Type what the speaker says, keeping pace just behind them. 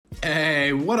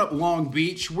Hey, what up, Long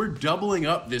Beach? We're doubling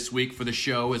up this week for the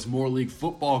show as more league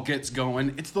football gets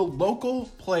going. It's the local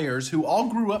players who all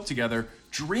grew up together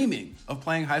dreaming of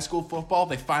playing high school football.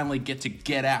 They finally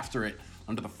get after it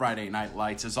under the Friday night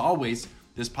lights. As always,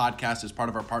 this podcast is part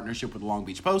of our partnership with the Long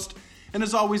Beach Post. And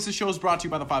as always, the show is brought to you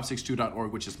by the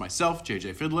 562.org, which is myself,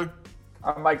 JJ Fiddler.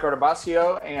 I'm Mike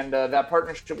Artabasio, and that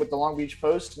partnership with the Long Beach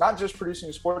Post, not just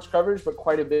producing sports coverage, but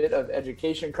quite a bit of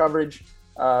education coverage.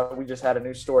 We just had a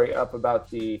new story up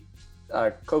about the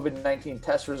COVID-19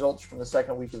 test results from the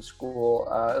second week of school,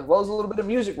 as well as a little bit of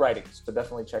music writing. So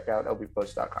definitely check out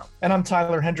lbpost.com. And I'm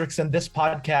Tyler Hendrickson. This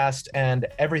podcast and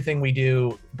everything we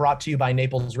do brought to you by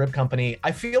Naples Rib Company.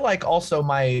 I feel like also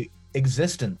my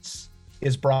existence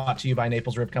is brought to you by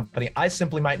Naples Rib Company. I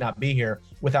simply might not be here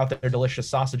without their delicious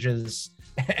sausages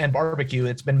and barbecue.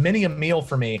 It's been many a meal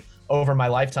for me over my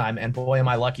lifetime, and boy, am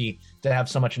I lucky to have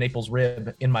so much Naples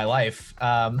rib in my life.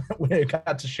 We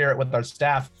got to share it with our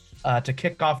staff to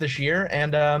kick off this year,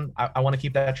 and I want to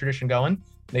keep that tradition going.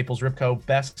 Naples Rib Co.,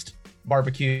 best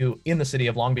barbecue in the city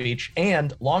of Long Beach,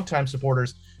 and longtime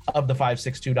supporters of the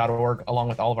 562.org, along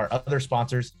with all of our other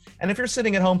sponsors. And if you're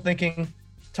sitting at home thinking,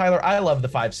 Tyler, I love the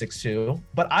 562,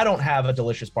 but I don't have a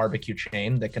delicious barbecue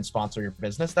chain that can sponsor your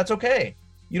business, that's okay.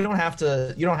 You don't have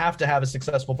to have a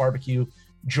successful barbecue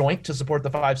joint to support the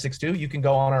 562. You can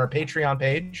go on our Patreon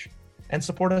page and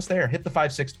support us there. Hit the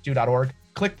 562.org,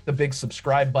 click the big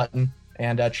subscribe button,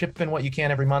 and chip in what you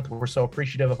can every month. We're so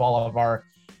appreciative of all of our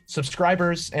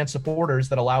subscribers and supporters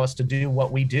that allow us to do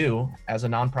what we do as a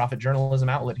nonprofit journalism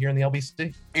outlet here in the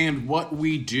LBC. And what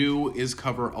we do is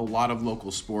cover a lot of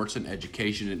local sports and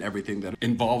education and everything that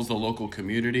involves the local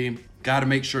community. Got to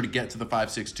make sure to get to the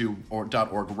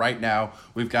 562.org right now.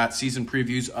 We've got season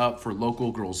previews up for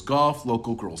local girls golf,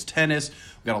 local girls tennis.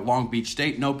 We've got a Long Beach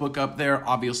State notebook up there.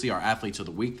 Obviously, our athletes of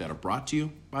the week that are brought to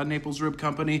you by Naples Rib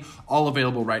Company. All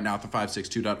available right now at the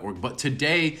 562.org. But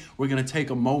today, we're going to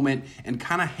take a moment and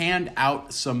kind of hand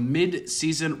out some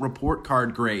mid-season report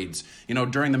card grades. You know,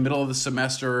 during the middle of the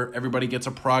semester, everybody gets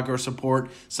a progress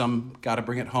report. Some got to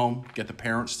bring it home, get the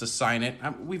parents to sign it.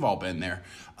 We've all been there.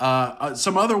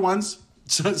 Some other ones,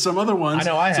 I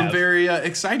know I have. some very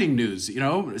exciting news, you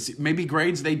know, maybe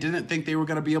grades they didn't think they were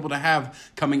going to be able to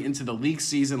have coming into the league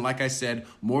season. Like I said,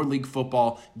 more league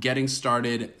football getting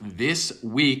started this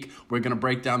week. We're going to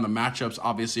break down the matchups,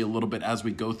 obviously, a little bit as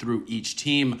we go through each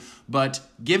team. But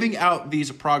giving out these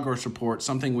progress reports,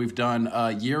 something we've done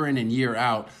year in and year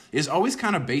out, is always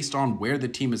kind of based on where the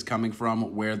team is coming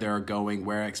from, where they're going,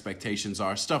 where expectations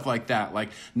are, stuff like that. Like,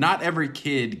 not every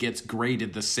kid gets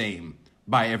graded the same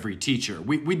by every teacher.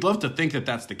 We'd love to think that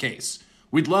that's the case.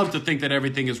 We'd love to think that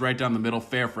everything is right down the middle,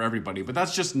 fair for everybody, but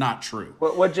that's just not true.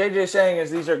 What JJ's saying is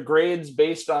these are grades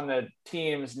based on the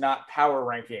teams, not power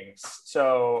rankings.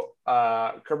 So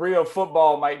Cabrillo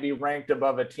football might be ranked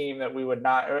above a team that we would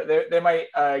not, or they might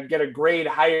get a grade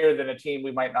higher than a team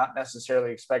we might not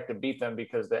necessarily expect to beat them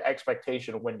because the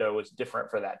expectation window is different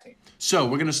for that team. So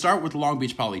we're going to start with the Long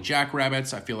Beach Poly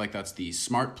Jackrabbits. I feel like that's the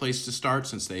smart place to start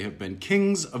since they have been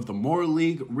kings of the Moore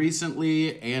League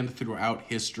recently and throughout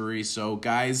history. So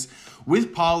guys,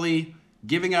 with Poly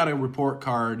giving out a report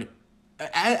card,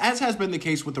 as has been the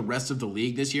case with the rest of the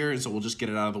league this year, and so we'll just get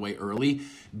it out of the way early,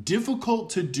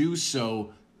 difficult to do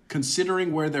so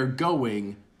considering where they're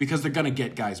going because they're going to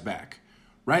get guys back,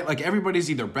 right? Like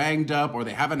everybody's either banged up or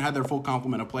they haven't had their full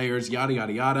complement of players, yada,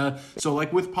 yada, yada. So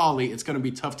like with Poly, it's going to be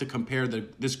tough to compare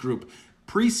this group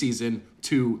preseason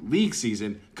to league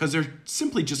season because they're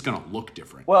simply just going to look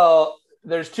different. Well,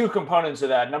 there's two components of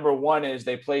that. Number one is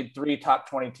they played 3 top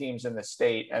 20 teams in the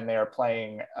state, and they are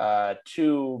playing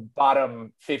 2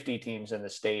 bottom 50 teams in the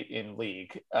state in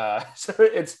league. So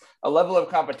it's a level of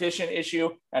competition issue.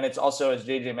 And it's also, as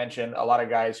JJ mentioned, a lot of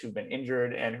guys who've been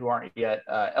injured and who aren't yet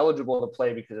eligible to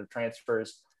play because of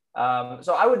transfers.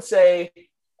 So I would say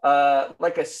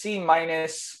like a C-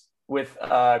 with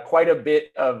quite a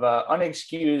bit of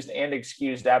unexcused and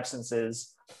excused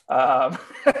absences. On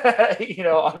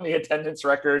the attendance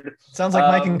record. Sounds like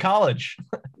Mike in college.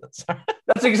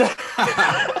 That's exactly.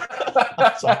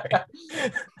 Sorry.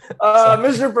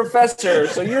 Mr. Professor,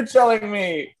 so you're telling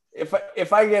me if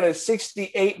I get a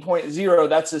 68.0,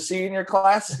 that's a C in your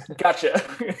class? Gotcha.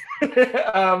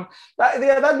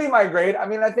 That'd be my grade. I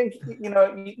mean, I think, you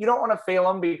don't want to fail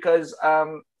them because,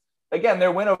 again,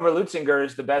 their win over Lutzinger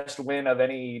is the best win of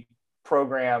any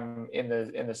program in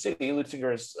the city.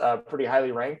 Lutzinger is pretty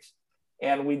highly ranked,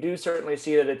 and we do certainly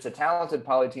see that it's a talented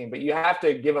Poly team, but you have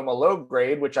to give them a low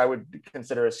grade, which I would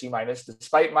consider a C-,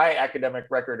 despite my academic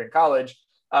record in college,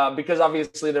 because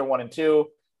obviously they're 1-2.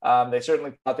 They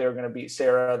certainly thought they were going to beat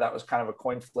Sarah. That was kind of a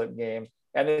coin flip game.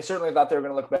 And they certainly thought they were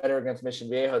going to look better against Mission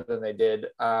Viejo than they did.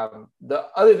 The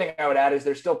other thing I would add is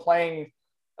they're still playing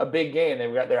a big game.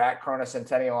 They're at Corona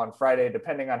Centennial on Friday.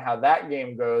 Depending on how that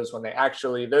game goes, when they're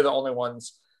the only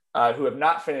ones who have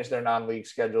not finished their non-league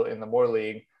schedule in the Moore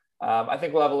League. I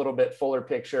think we'll have a little bit fuller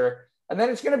picture. And then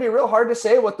it's going to be real hard to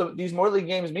say what these Moore League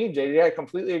games mean, JD. I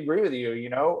completely agree with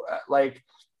you. Like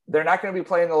they're not going to be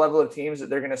playing the level of teams that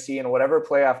they're going to see in whatever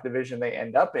playoff division they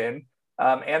end up in.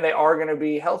 And they are going to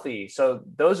be healthy. So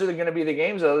those are going to be the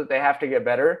games, though, that they have to get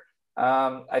better.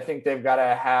 I think they've got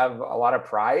to have a lot of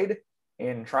pride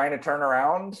in trying to turn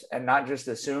around and not just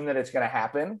assume that it's going to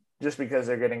happen just because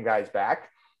they're getting guys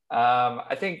back.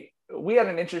 I think we had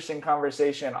an interesting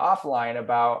conversation offline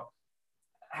about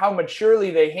how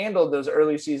maturely they handled those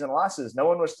early season losses. No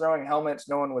one was throwing helmets,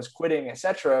 no one was quitting,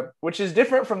 etc., which is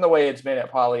different from the way it's been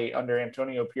at Poly under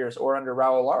Antonio Pierce or under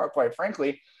Raul Lara, quite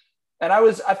frankly. And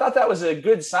I thought that was a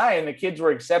good sign. The kids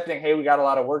were accepting, hey, we got a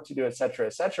lot of work to do, et cetera,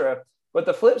 et cetera. But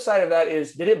the flip side of that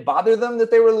is, did it bother them that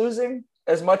they were losing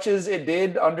as much as it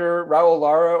did under Raul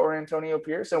Lara or Antonio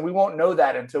Pierce? And we won't know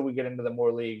that until we get into the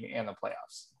Moore League and the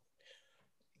playoffs.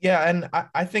 Yeah, and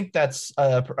I think that's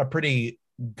a pretty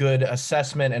good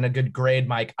assessment and a good grade,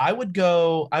 Mike. I would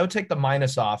take the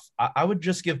minus off. I would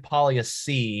just give Poly a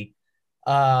C.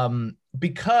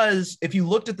 Because if you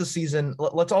looked at the season,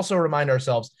 let's also remind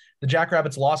ourselves, the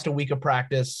Jackrabbits lost a week of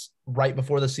practice right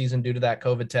before the season due to that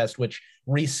COVID test, which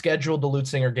rescheduled the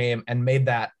Lutzinger game and made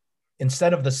that,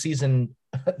 instead of the season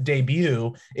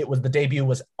debut, the debut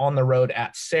was on the road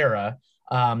at Sarah.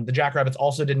 The Jackrabbits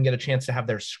also didn't get a chance to have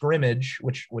their scrimmage,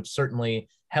 which certainly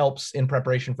helps in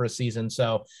preparation for a season.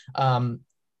 So,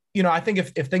 I think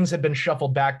if things had been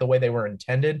shuffled back the way they were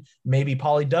intended, maybe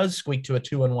Poly does squeak to a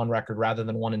 2-1 record rather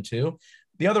than 1-2.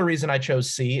 The other reason I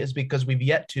chose C is because we've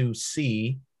yet to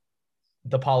see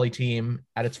the Poly team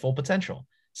at its full potential.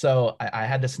 So I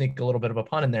had to sneak a little bit of a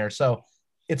pun in there. So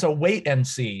it's a wait and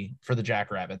see for the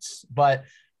Jackrabbits, but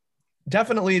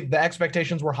definitely the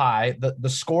expectations were high. The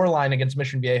score line against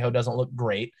Mission Viejo doesn't look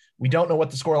great. We don't know what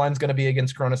the score line is going to be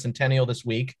against Corona Centennial this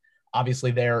week.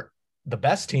 Obviously, they're the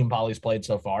best team Poly's played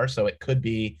so far, so it could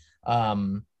be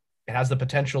it has the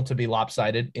potential to be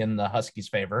lopsided in the Huskies'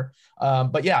 favor.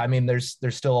 But yeah, I mean, there's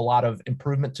still a lot of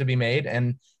improvement to be made,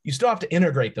 and you still have to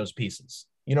integrate those pieces.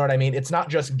 You know what I mean? It's not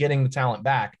just getting the talent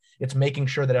back; it's making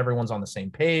sure that everyone's on the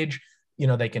same page.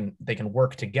 They can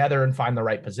work together and find the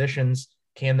right positions.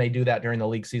 Can they do that during the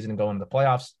league season and go into the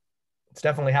playoffs? It's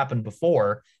definitely happened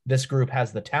before. This group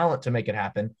has the talent to make it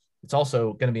happen. It's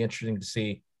also going to be interesting to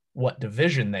see what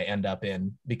division they end up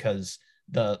in, because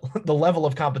the level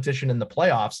of competition in the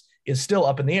playoffs is still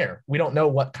up in the air. We don't know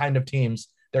what kind of teams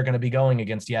they're going to be going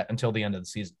against yet until the end of the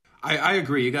season. I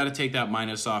agree. You got to take that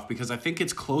minus off because I think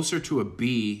it's closer to a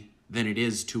B than it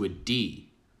is to a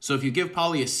D. So if you give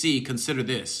Poly a C, consider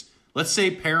this. Let's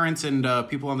say parents and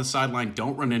people on the sideline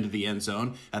don't run into the end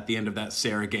zone at the end of that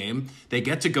Sarah game. They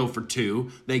get to go for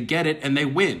 2. They get it, and they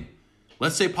win.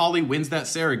 Let's say Poly wins that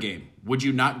Sarah game. Would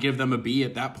you not give them a B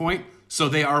at that point? So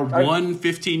they are one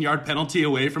 15-yard penalty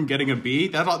away from getting a B?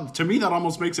 To me, that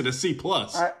almost makes it a C+.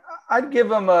 I'd give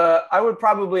them I would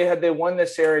probably, had they won the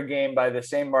Sarah game by the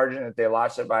same margin that they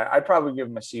lost it by, I'd probably give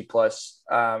them a C+.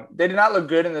 They did not look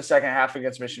good in the second half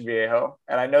against Mission Viejo,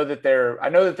 and I know that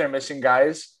they're missing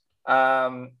guys.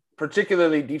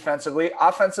 Particularly defensively.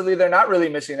 Offensively, they're not really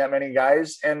missing that many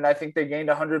guys, and I think they gained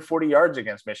 140 yards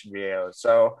against Mission Viejo.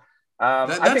 So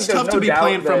that's tough to be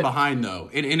playing from behind, though.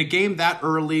 In a game that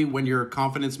early, when your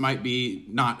confidence might be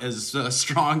not as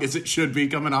strong as it should be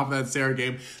coming off that Sarah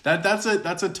game, that's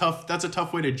a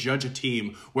tough way to judge a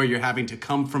team where you're having to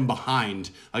come from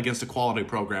behind against a quality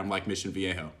program like Mission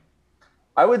Viejo.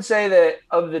 I would say that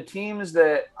of the teams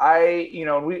that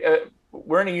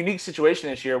we're in a unique situation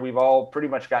this year. We've all pretty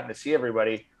much gotten to see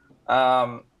everybody.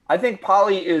 I think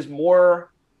Poly is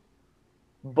more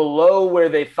below where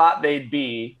they thought they'd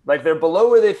be. Like, they're below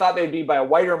where they thought they'd be by a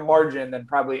wider margin than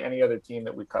probably any other team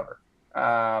that we cover.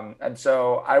 And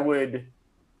so I would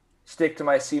stick to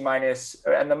my C-.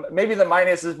 And maybe the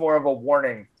minus is more of a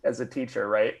warning as a teacher,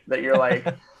 right? That you're like,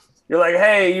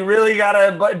 hey, you really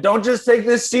gotta, but don't just take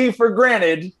this C for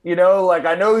granted. I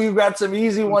know you've got some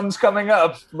easy ones coming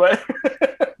up, but.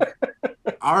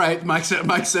 All right,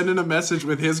 Mike's sending a message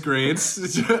with his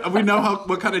grades. We know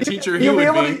what kind of teacher he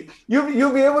would be.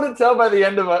 You'll be able to tell by the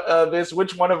end of this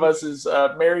which one of us is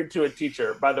married to a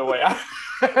teacher, by the way.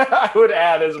 I would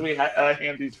add as we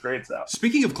hand these grades out.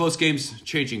 Speaking of close games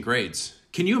changing grades,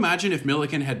 can you imagine if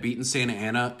Milliken had beaten Santa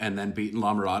Ana and then beaten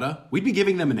La Mirada? We'd be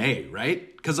giving them an A,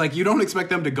 right? Because, like, you don't expect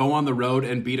them to go on the road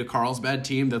and beat a Carlsbad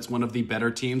team that's one of the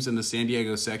better teams in the San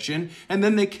Diego section, and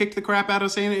then they kick the crap out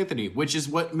of St. Anthony, which is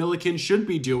what Milliken should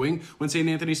be doing when St.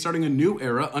 Anthony's starting a new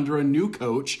era under a new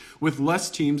coach with less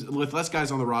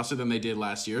guys on the roster than they did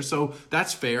last year. So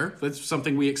that's fair. That's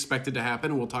something we expected to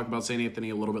happen, and we'll talk about St. Anthony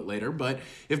a little bit later. But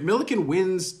if Milliken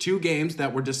wins 2 games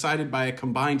that were decided by a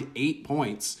combined 8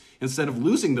 points, instead of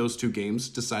losing those 2 games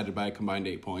decided by a combined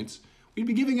 8 points, we'd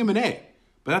be giving him an A.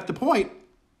 But at the point,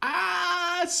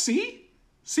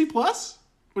 C plus.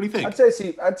 What do you think? I'd say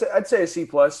C. I'd say a C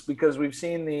plus because we've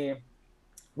seen the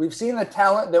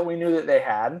talent that we knew that they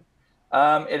had.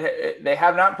 They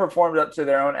have not performed up to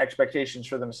their own expectations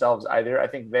for themselves either. I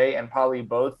think they and Poly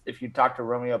both, if you talk to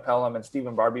Romeo Pelham and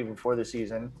Stephen Barbie before the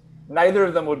season, neither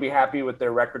of them would be happy with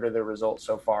their record or their results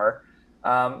so far.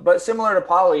 But similar to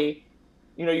Poly,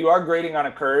 you are grading on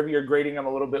a curve. You're grading them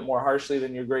a little bit more harshly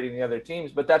than you're grading the other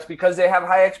teams, but that's because they have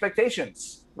high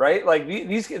expectations, right? Like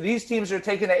these teams are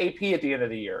taking an AP at the end of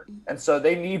the year, and so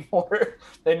they need more.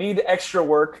 They need extra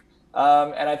work,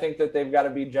 and I think that they've got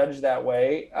to be judged that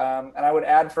way. And I would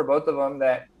add for both of them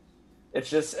that it's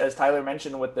just, as Tyler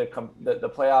mentioned, with the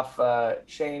playoff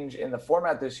change in the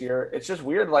format this year, it's just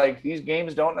weird. Like, these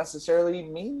games don't necessarily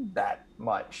mean that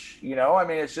much. I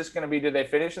mean, it's just going to be, do they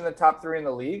finish in the top 3 in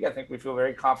the league? I think we feel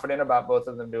very confident about both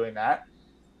of them doing that.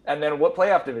 And then what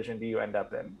playoff division do you end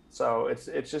up in? So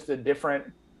it's just a different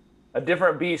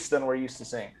beast than we're used to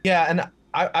seeing. Yeah, and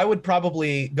I would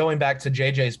probably, going back to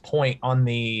JJ's point on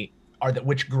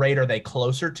which grade are they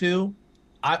closer to?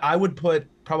 I would put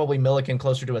probably Milliken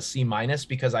closer to a C minus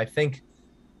because I think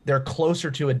they're closer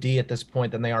to a D at this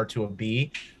point than they are to a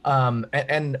B.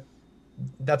 And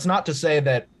that's not to say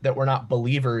that we're not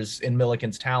believers in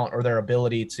Milliken's talent or their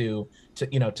ability to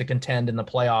contend in the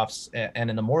playoffs and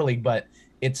in the Moore League, but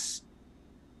it's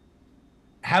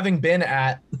having been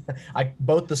at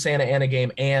both the Santa Ana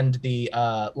game and the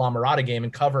La Mirada game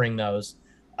and covering those,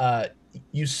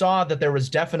 you saw that there was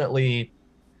definitely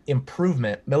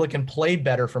improvement. Milliken played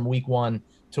better from week 1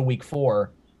 to week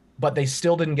 4, but they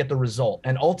still didn't get the result.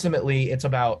 And ultimately, it's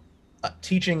about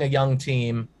teaching a young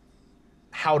team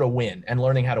how to win and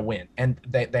learning how to win. And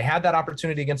they had that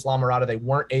opportunity against La Mirada. They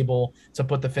weren't able to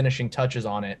put the finishing touches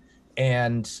on it.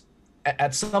 And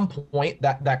at some point,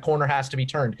 that corner has to be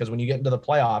turned, because when you get into the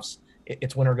playoffs,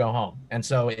 it's win or go home. And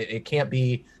so it can't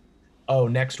be,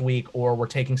 next week, or we're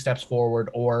taking steps forward,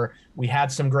 or we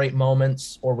had some great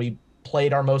moments, or we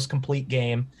played our most complete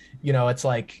game. It's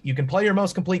like, you can play your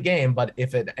most complete game, but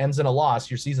if it ends in a loss,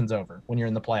 your season's over when you're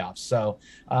in the playoffs. So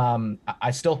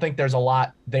I still think there's a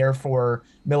lot there for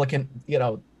Milliken.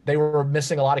 They were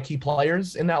missing a lot of key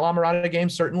players in that La Mirada game,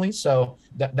 certainly. So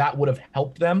that would have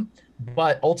helped them.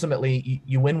 But ultimately,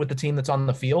 you win with the team that's on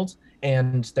the field,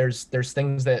 and there's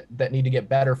things that need to get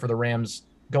better for the Rams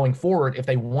going forward if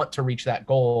they want to reach that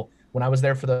goal. When I was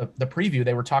there for the preview,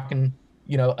 they were talking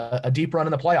a deep run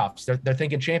in the playoffs. They're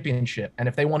thinking championship. And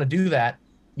if they want to do that,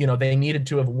 they needed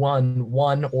to have won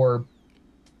one or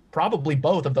probably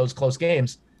both of those close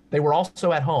games. They were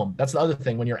also at home. That's the other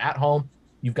thing. When you're at home,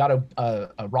 you've got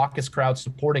a raucous crowd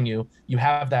supporting you. You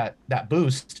have that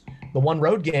boost. The one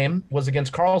road game was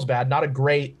against Carlsbad, not a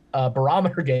great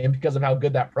barometer game because of how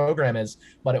good that program is,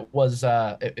 but it was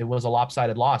a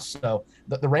lopsided loss. So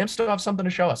the Rams still have something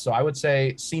to show us. So I would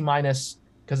say C minus,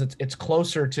 because it's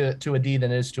closer to a D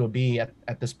than it is to a B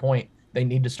at this point. They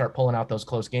need to start pulling out those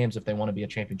close games if they want to be a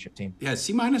championship team. Yeah,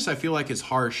 C minus I feel like is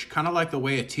harsh, kind of like the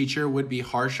way a teacher would be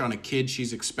harsh on a kid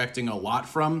she's expecting a lot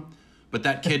from, but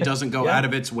that kid doesn't go out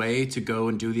of its way to go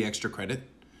and do the extra credit.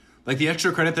 Like the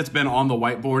extra credit that's been on the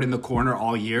whiteboard in the corner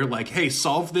all year, like, hey,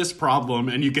 solve this problem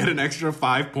and you get an extra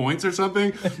 5 points or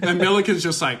something. And Milliken's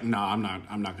just like, no, I'm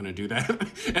not going to do that.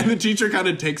 And the teacher kind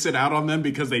of takes it out on them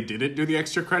because they didn't do the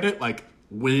extra credit, like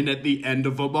win at the end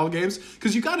of football games.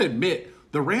 Because you got to admit,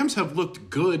 the Rams have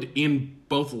looked good in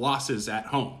both losses at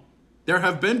home. There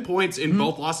have been points in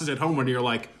both losses at home when you're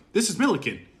like, this is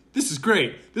Milliken. This is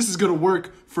great. This is going to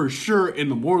work for sure in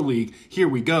the Moore League. Here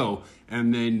we go.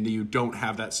 And then you don't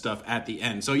have that stuff at the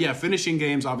end. So, yeah, finishing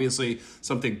games, obviously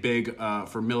something big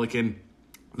for Milliken.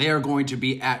 They are going to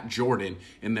be at Jordan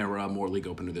in their Moore League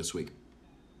opener this week.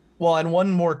 Well, and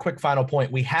one more quick final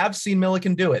point. We have seen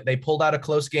Milliken do it. They pulled out a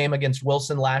close game against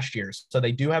Wilson last year. So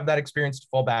they do have that experience to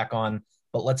fall back on.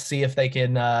 But let's see if they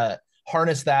can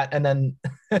harness that. And then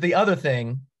the other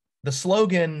thing, the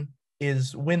slogan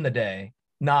is win the day,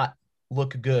 not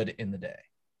look good in the day.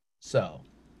 So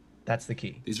that's the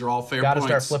key. These are all fair points. Got to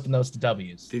points. start flipping those to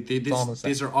W's.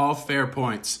 These are all fair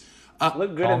points.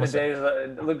 Look good in the days.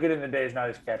 Look good in the days. Not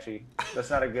as catchy. That's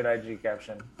not a good IG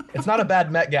caption. It's not a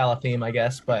bad Met Gala theme, I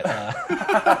guess, but.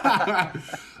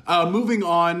 Moving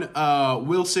on,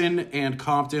 Wilson and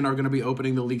Compton are going to be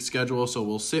opening the league schedule, so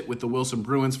we'll sit with the Wilson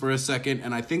Bruins for a second,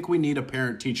 and I think we need a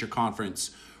parent-teacher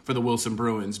conference for the Wilson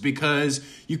Bruins, because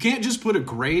you can't just put a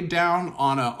grade down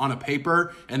on a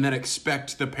paper and then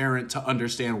expect the parent to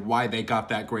understand why they got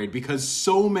that grade, because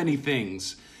so many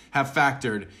things have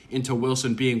factored into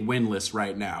Wilson being winless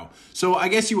right now. So I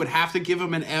guess you would have to give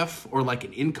him an F or like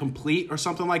an incomplete or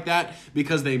something like that,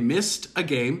 because they missed a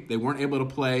game. They weren't able to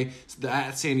play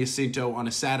at San Jacinto on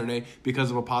a Saturday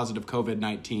because of a positive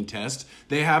COVID-19 test.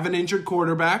 They have an injured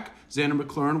quarterback. Xander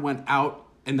McLaurin went out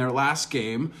in their last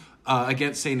game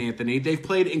against St. Anthony. They've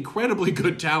played incredibly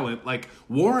good talent. Like,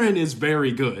 Warren is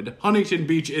very good. Huntington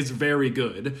Beach is very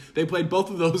good. They played both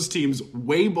of those teams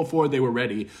way before they were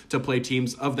ready to play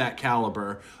teams of that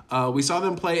caliber. We saw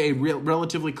them play a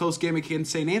relatively close game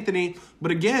against St. Anthony,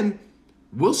 but again,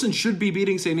 Wilson should be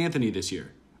beating St. Anthony this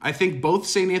year. I think both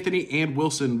St. Anthony and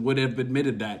Wilson would have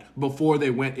admitted that before they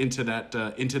went into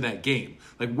that game.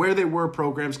 Like, where they were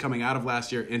programs coming out of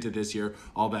last year into this year,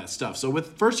 all that stuff. So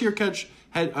with first year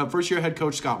head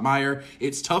coach Scott Meyer,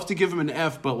 it's tough to give him an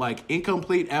F, but like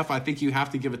incomplete F, I think you have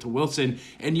to give it to Wilson,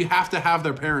 and you have to have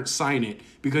their parents sign it,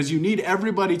 because you need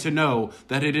everybody to know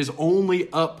that it is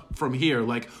only up from here.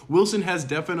 Like, Wilson has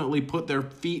definitely put their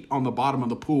feet on the bottom of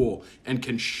the pool and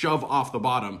can shove off the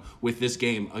bottom with this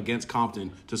game against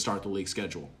Compton to start the league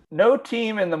schedule. No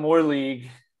team in the Moore League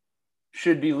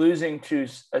should be losing to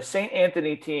a St.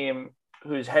 Anthony team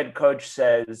whose head coach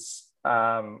says,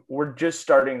 we're just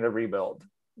starting to rebuild.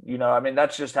 You know, I mean,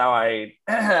 that's just how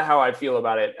I feel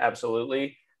about it.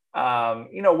 Absolutely.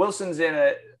 You know, Wilson's in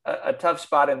a tough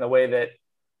spot in the way that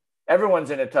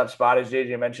everyone's in a tough spot. As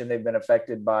JJ mentioned, they've been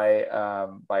affected by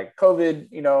COVID,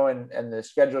 you know, and the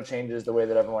schedule changes the way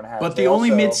that everyone has. But the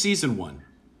only mid-season one.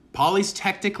 Poly's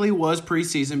technically was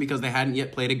preseason because they hadn't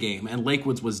yet played a game, and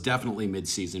Lakewood's was definitely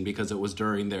mid-season because it was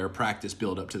during their practice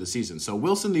build-up to the season. So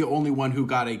Wilson, the only one who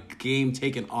got a game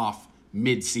taken off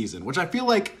mid-season, which I feel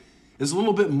like is a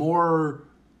little bit more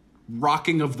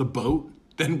rocking of the boat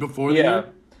than before the year.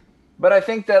 But I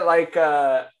think that, like,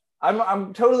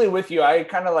 I'm totally with you. I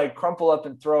kind of like crumple up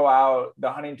and throw out the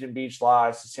Huntington Beach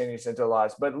loss, the San Jacinto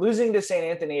loss, but losing to St.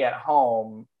 Anthony at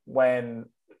home when,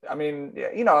 I mean,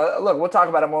 you know, look, we'll talk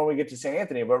about it more when we get to St.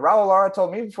 Anthony, but Raul Lara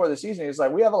told me before the season, he's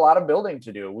like, we have a lot of building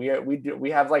to do.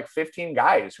 We have like 15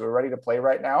 guys who are ready to play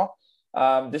right now.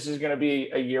 This is going to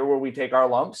be a year where we take our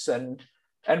lumps and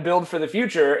build for the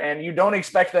future. And you don't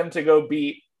expect them to go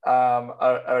beat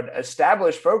an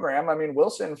established program. I mean,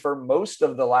 Wilson for most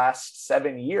of the last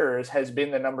 7 years has been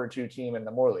the number 2 team in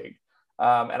the Moore League.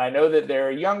 And I know that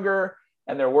they're younger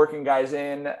and they're working guys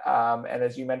in. And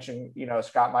as you mentioned, you know,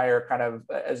 Scott Meyer kind of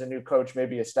as a new coach,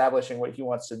 maybe establishing what he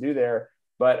wants to do there.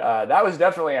 But that was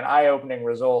definitely an eye-opening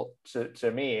result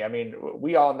to me. I mean,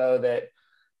 we all know that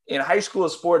in high school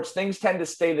sports, things tend to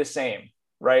stay the same,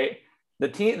 right? The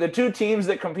 2 teams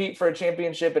that compete for a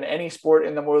championship in any sport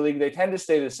in the Moore League, they tend to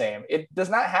stay the same. It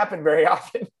does not happen very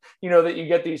often, you know, that you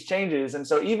get these changes. And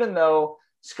so even though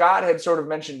Scott had sort of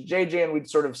mentioned JJ and we'd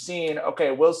sort of seen, okay,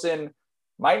 Wilson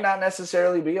might not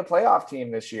necessarily be a playoff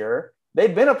team this year,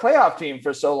 they've been a playoff team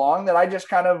for so long that I just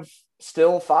kind of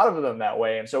still thought of them that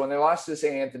way. And so when they lost to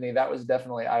St. Anthony, that was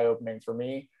definitely eye-opening for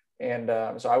me. And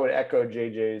so I would echo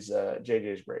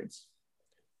JJ's grades.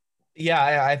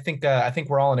 Yeah, I think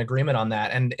we're all in agreement on that,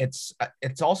 and it's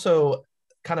also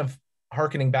kind of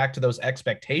hearkening back to those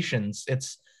expectations.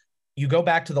 You go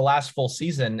back to the last full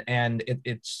season, and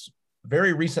it's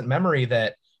very recent memory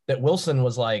that Wilson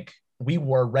was like, we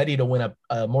were ready to win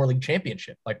a Moore League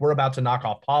championship. Like, we're about to knock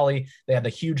off Poly. They had the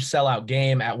huge sellout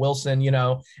game at Wilson, you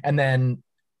know, and then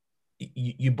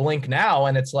you blink now,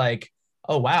 and it's like,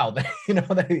 oh wow, you know,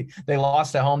 they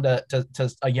lost at home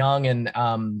to a young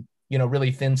and you know,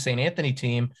 really thin St. Anthony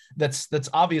team. That's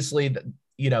obviously,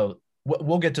 you know,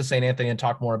 we'll get to St. Anthony and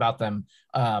talk more about them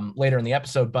later in the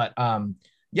episode. But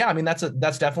yeah, I mean, that's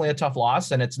definitely a tough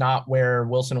loss, and it's not where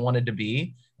Wilson wanted to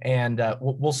be. And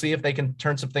we'll see if they can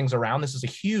turn some things around. This is a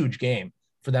huge game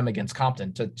for them against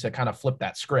Compton to kind of flip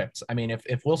that script. I mean,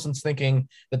 if Wilson's thinking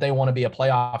that they want to be a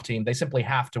playoff team, they simply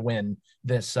have to win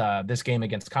this game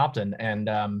against Compton. And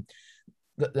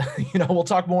you know, we'll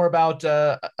talk more about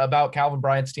Calvin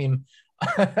Bryant's team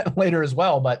later as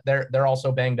well, but they're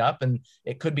also banged up, and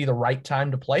it could be the right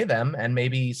time to play them and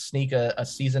maybe sneak a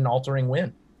season-altering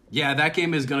win. Yeah, that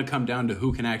game is going to come down to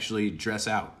who can actually dress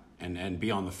out and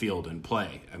be on the field and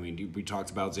play. I mean, we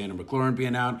talked about Xander McLaurin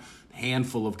being out. A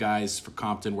handful of guys for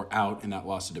Compton were out in that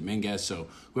loss to Dominguez. So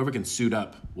whoever can suit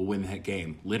up will win that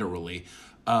game, literally.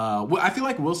 I feel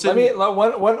like Wilson.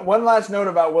 One last note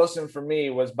about Wilson for me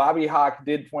was Bobby Hawk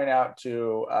did point out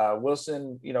to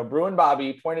Wilson, Bruin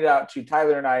Bobby pointed out to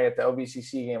Tyler and I at the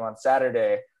OVCC game on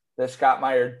Saturday that Scott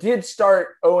Meyer did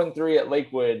start 0-3 at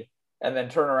Lakewood and then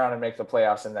turn around and make the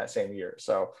playoffs in that same year.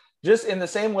 So just in the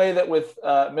same way that with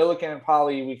Milliken and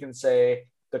Poly, we can say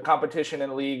the competition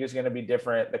in league is going to be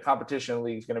different. The competition in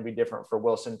league is going to be different for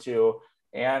Wilson too.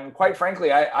 And quite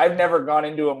frankly, I've never gone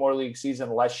into a Moore League season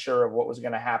less sure of what was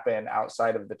going to happen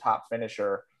outside of the top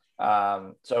finisher.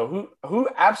 So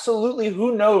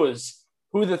who knows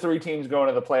who the three teams going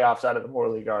to the playoffs out of the Moore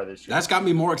League are this year. That's got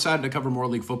me more excited to cover Moore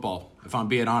League football, if I'm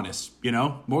being honest.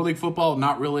 Moore League football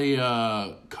not really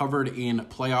covered in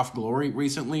playoff glory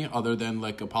recently, other than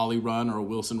like a Poly run or a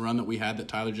Wilson run that we had that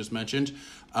Tyler just mentioned.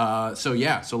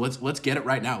 So let's get it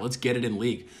right now. Let's get it in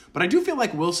league. But I do feel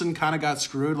like Wilson kind of got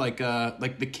screwed, like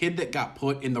the kid that got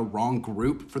put in the wrong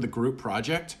group for the group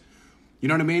project. You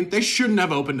know what I mean? They shouldn't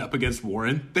have opened up against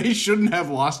Warren. They shouldn't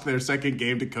have lost their second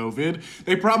game to COVID.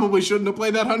 They probably shouldn't have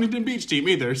played that Huntington Beach team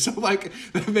either. So,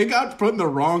 they got put in the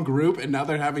wrong group, and now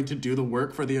they're having to do the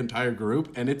work for the entire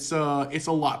group, and it's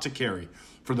a lot to carry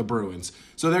for the Bruins.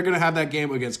 So they're going to have that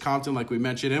game against Compton, like we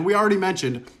mentioned. And we already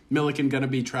mentioned Milliken going to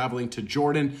be traveling to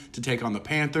Jordan to take on the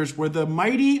Panthers, where the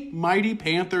mighty, mighty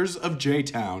Panthers of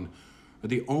J-Town are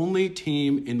the only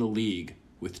team in the league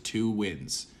with 2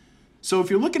 wins. So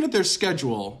if you're looking at their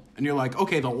schedule and you're like,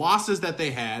 okay, the losses that they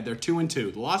had, they're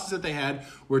 2-2. The losses that they had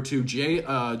were to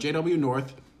JW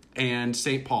North and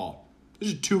St. Paul.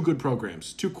 These are 2 good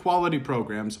programs, 2 quality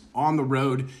programs on the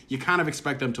road. You kind of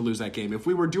expect them to lose that game. If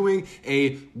we were doing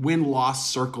a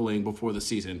win-loss circling before the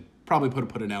season, probably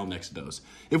put an L next to those.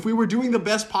 If we were doing the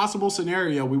best possible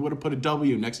scenario, we would have put a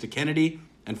W next to Kennedy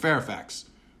and Fairfax.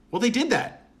 Well, they did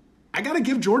that. I got to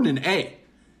give Jordan an A.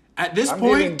 At this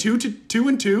point,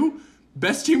 2-2.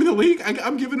 Best team in the league,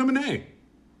 I'm giving them an A.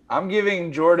 I'm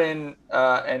giving Jordan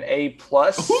an A+.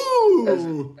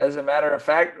 As a matter of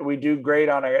fact, we do great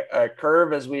on a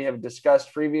curve, as we have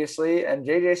discussed previously. And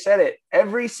JJ said it.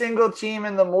 Every single team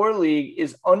in the Moore League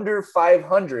is under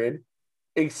 500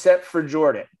 except for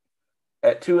Jordan.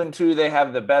 At 2-2, they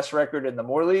have the best record in the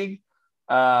Moore League.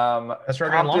 Best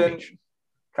record in Long Beach.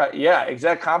 Yeah,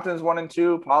 exactly. Compton's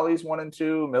 1-2, Poly's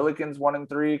 1-2, Milliken's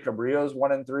 1-3, Cabrillo's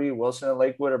 1-3, Wilson and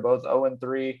Lakewood are both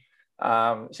 0-3.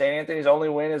 St. Anthony's only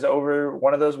win is over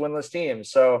one of those winless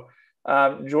teams. So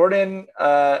Jordan,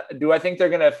 do I think they're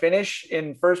going to finish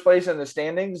in first place in the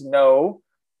standings? No,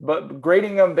 but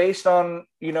grading them based on,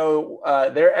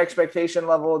 their expectation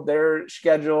level, their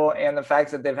schedule, and the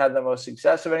fact that they've had the most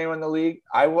success of anyone in the league,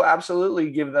 I will absolutely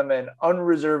give them an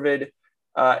unreserved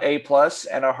A+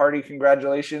 and a hearty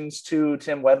congratulations to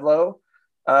Tim Wedlow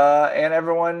and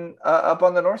everyone up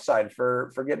on the north side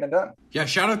for getting it done. Yeah,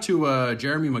 shout out to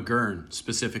Jeremy McGurn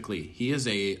specifically. He is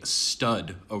a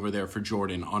stud over there for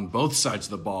Jordan on both sides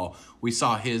of the ball. We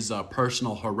saw his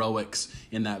personal heroics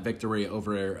in that victory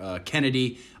over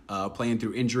Kennedy, playing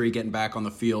through injury, getting back on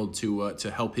the field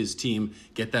to help his team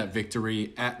get that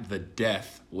victory at the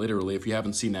death. Literally, if you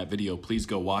haven't seen that video, please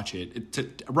go watch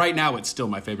it. Right now, it's still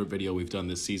my favorite video we've done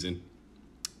this season.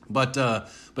 But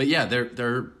yeah,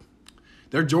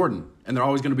 they're Jordan, and they're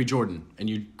always going to be Jordan, and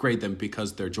you grade them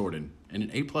because they're Jordan. And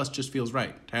an A+ just feels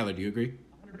right. Tyler, do you agree?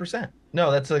 100%.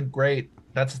 No,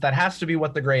 that has to be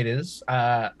what the grade is.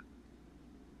 I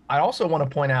also want to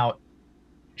point out,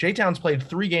 J-Town's played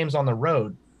 3 games on the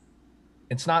road.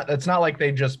 It's not like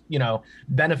they just,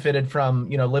 benefited from,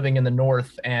 living in the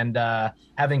north and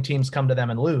having teams come to them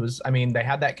and lose. I mean, they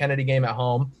had that Kennedy game at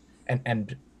home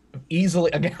and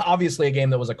easily, again, obviously a game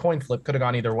that was a coin flip, could have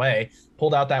gone either way,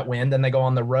 pulled out that win. Then they go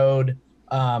on the road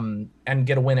and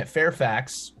get a win at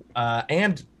Fairfax.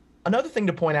 And another thing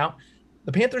to point out,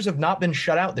 the Panthers have not been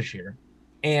shut out this year.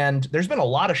 And there's been a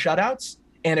lot of shutouts.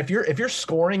 And if you're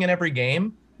scoring in every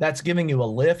game, that's giving you a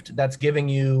lift. That's giving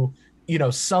you,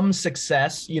 some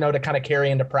success, to kind of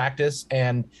carry into practice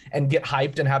and get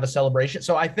hyped and have a celebration.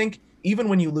 So I think even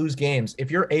when you lose games, if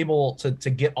you're able to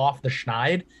get off the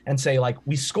schneid and say, like,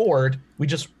 we scored, we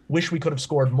just wish we could have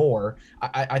scored more,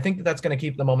 I think that's going to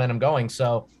keep the momentum going.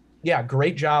 So yeah,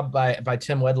 great job by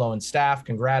Tim Wedlow and staff.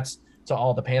 Congrats to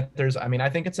all the Panthers. I mean, I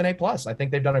think it's an A+. I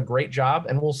think they've done a great job,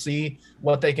 and we'll see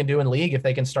what they can do in league if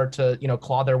they can start to,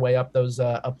 claw their way up those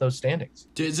standings.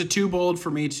 Is it too bold for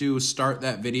me to start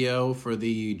that video for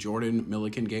the Jordan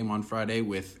Milliken game on Friday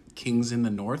with Kings in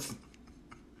the North?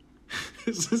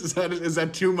 Is that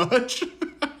too much?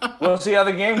 We'll see how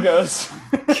the game goes.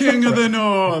 King of the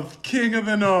North. King of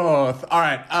the North. All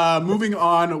right. Moving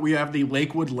on, we have the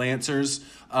Lakewood Lancers.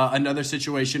 Another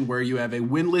situation where you have a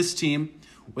winless team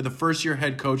with a first-year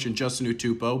head coach in Justin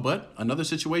Utupo, but another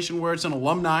situation where it's an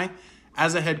alumni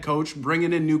as a head coach,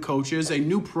 bringing in new coaches, a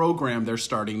new program they're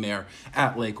starting there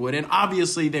at Lakewood. And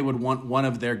obviously, they would want one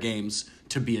of their games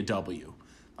to be a W.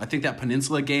 I think that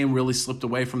Peninsula game really slipped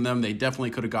away from them. They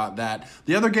definitely could have got that.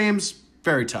 The other games,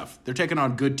 very tough. They're taking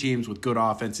on good teams with good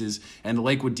offenses, and the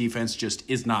Lakewood defense just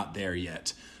is not there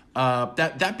yet.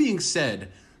 That being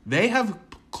said, they have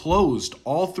closed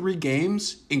all 3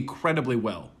 games incredibly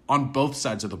well on both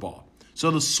sides of the ball. So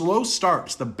the slow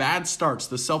starts, the bad starts,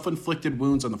 the self-inflicted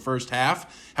wounds on the first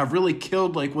half have really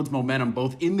killed Lakewood's momentum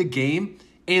both in the game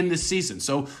and this season.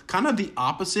 So kind of the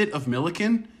opposite of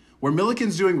Milliken, where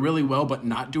Milliken's doing really well but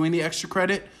not doing the extra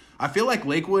credit. I feel like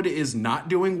Lakewood is not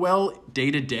doing well day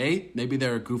to day. Maybe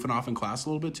they're goofing off in class a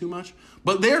little bit too much,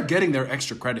 but they're getting their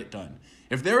extra credit done.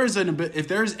 If there is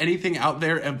anything out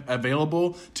there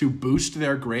available to boost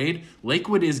their grade,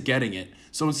 Lakewood is getting it.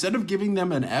 So instead of giving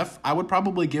them an F, I would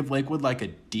probably give Lakewood like a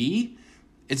D.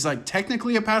 It's like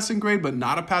technically a passing grade, but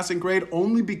not a passing grade,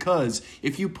 only because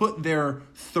if you put their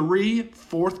 3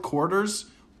 fourth quarters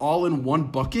all in one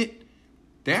bucket,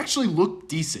 they actually look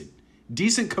decent.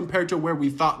 Decent compared to where we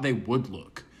thought they would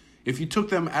look. If you took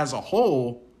them as a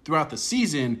whole throughout the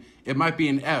season, it might be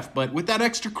an F. But with that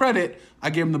extra credit,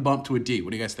 I gave them the bump to a D.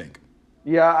 What do you guys think?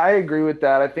 Yeah, I agree with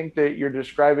that. I think that you're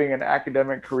describing an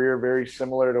academic career very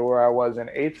similar to where I was in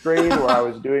 8th grade, where I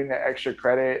was doing the extra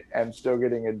credit and still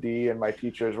getting a D. And my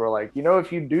teachers were like,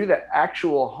 if you do the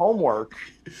actual homework,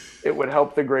 it would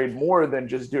help the grade more than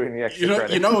just doing the extra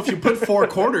credit. If you put 4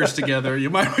 quarters together,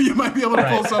 you might be able to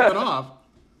pull something off.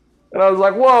 And I was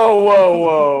like,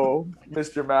 whoa,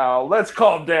 Mr. Mao, let's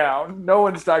calm down. No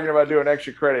one's talking about doing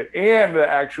extra credit and the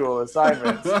actual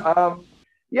assignments.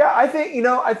 Yeah, I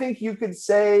think you could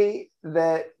say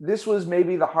that this was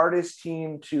maybe the hardest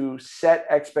team to set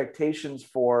expectations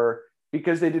for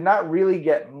because they did not really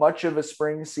get much of a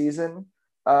spring season.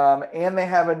 And they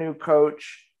have a new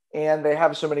coach and they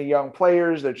have so many young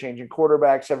players. They're changing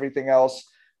quarterbacks, everything else.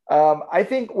 I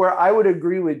think where I would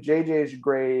agree with JJ's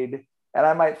grade, and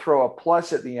I might throw a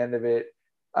plus at the end of it,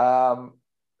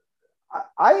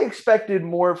 I expected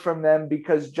more from them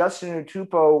because Justin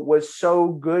Utupo was so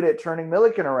good at turning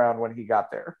Milliken around when he got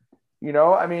there.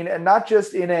 And not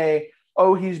just in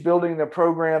he's building the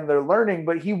program they're learning,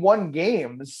 but he won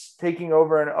games taking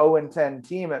over an 0-10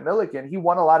 team at Milliken. He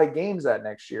won a lot of games that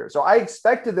next year. So I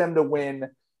expected them to win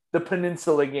the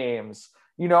Peninsula games.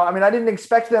 I didn't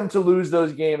expect them to lose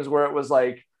those games where it was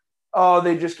like,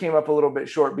 they just came up a little bit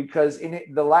short because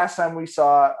the last time we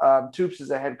saw Toops as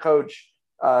a head coach,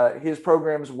 his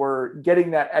programs were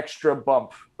getting that extra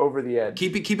bump over the edge.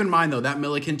 Keep in mind, though, that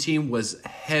Milliken team was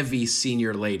heavy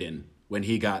senior laden when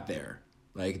he got there.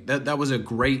 Like, that was a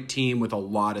great team with a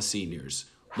lot of seniors.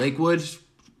 Lakewood,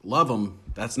 love them.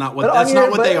 That's not what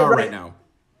they are right now.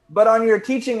 But on your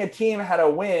teaching a team how to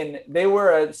win, they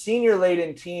were a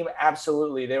senior-laden team,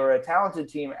 absolutely. They were a talented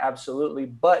team, absolutely.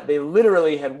 But they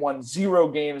literally had won 0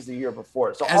 games the year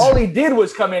before. So all he did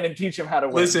was come in and teach them how to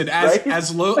win. Listen,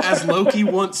 as Loki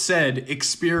once said,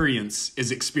 experience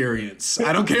is experience.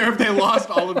 I don't care if they lost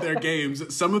all of their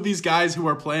games. Some of these guys who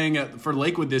are playing for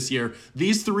Lakewood this year,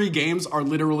 these 3 games are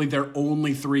literally their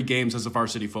only 3 games as a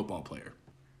varsity football player.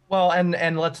 Well,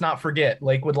 and let's not forget,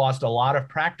 Lakewood lost a lot of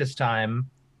practice time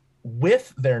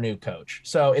with their new coach.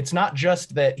 So it's not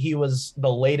just that he was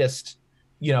the latest,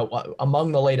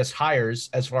 among the latest hires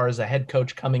as far as a head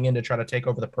coach coming in to try to take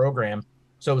over the program.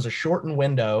 So it was a shortened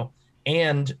window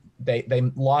and they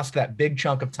lost that big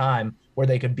chunk of time where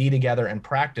they could be together and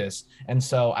practice. And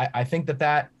so I think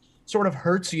that sort of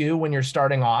hurts you when you're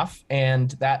starting off. And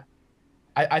that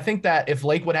I think that if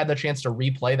Lakewood had the chance to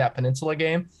replay that Peninsula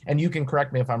game, and you can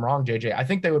correct me if I'm wrong, JJ, I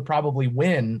think they would probably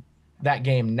win that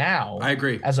game now. I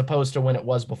agree. As opposed to when it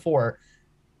was before.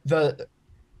 The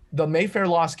Mayfair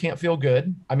loss can't feel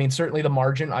good. I mean, certainly the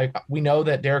margin. We know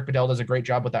that Derek Bedell does a great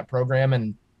job with that program,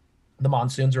 and the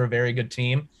Monsoons are a very good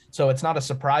team. So it's not a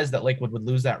surprise that Lakewood would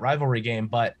lose that rivalry game,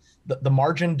 but the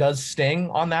margin does sting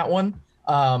on that one.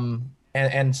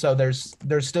 And so there's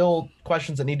still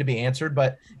questions that need to be answered.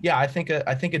 But yeah, I think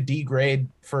a D grade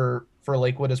for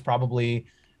Lakewood is probably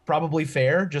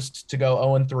fair, just to go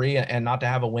 0-3 and not to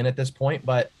have a win at this point.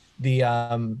 But the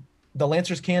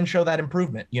Lancers can show that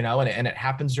improvement, and it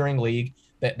happens during league.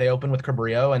 That they open with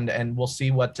Cabrillo, and we'll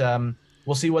see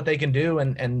what they can do.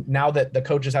 And now that the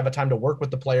coaches have a time to work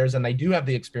with the players and they do have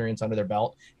the experience under their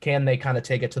belt, can they kind of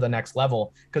take it to the next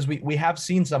level? Because we have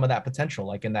seen some of that potential,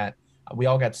 like in that We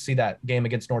all got to see that game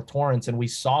against North Torrance, and we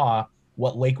saw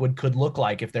what Lakewood could look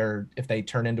like if they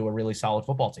turn into a really solid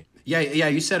football team. Yeah,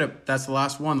 you said it. That's the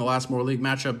last one, the last Moore League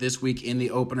matchup this week in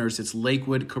the openers. It's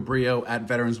Lakewood Cabrillo at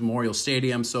Veterans Memorial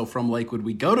Stadium. So from Lakewood,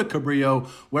 we go to Cabrillo,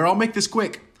 where I'll make this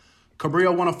quick.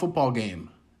 Cabrillo won a football game.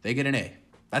 They get an A.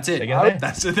 That's it.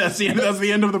 That's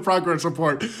the end of the progress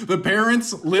report. The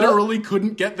parents literally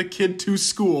couldn't get the kid to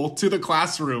school, to the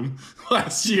classroom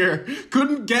last year.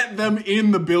 Couldn't get them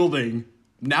in the building.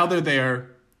 Now they're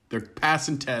there. They're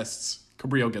passing tests.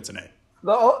 Cabrillo gets an A.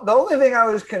 The only thing I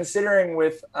was considering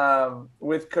with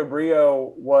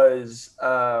Cabrillo was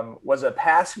a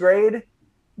pass grade,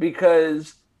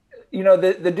 because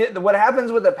what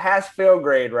happens with a pass-fail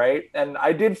grade, right? And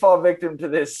I did fall victim to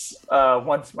this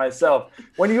once myself.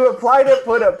 When you apply to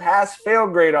put a pass-fail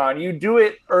grade on, you do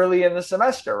it early in the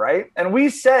semester, right? And we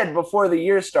said before the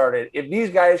year started, if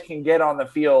these guys can get on the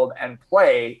field and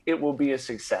play, it will be a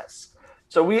success.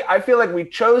 So I feel like we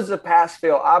chose the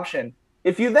pass-fail option.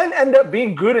 If you then end up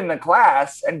being good in the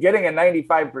class and getting a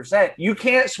 95%, you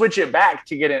can't switch it back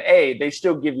to get an A. They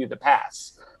still give you the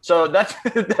pass. So that's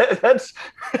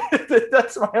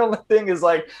my only thing is,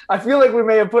 like, I feel like we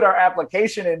may have put our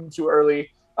application in too early,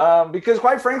 because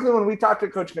quite frankly, when we talked to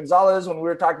Coach Gonzalez, when we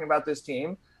were talking about this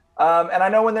team, and I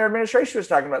know when their administration was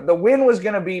talking about, the win was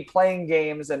going to be playing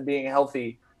games and being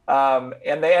healthy.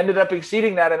 And they ended up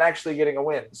exceeding that and actually getting a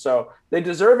win. So they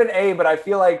deserve an A, but I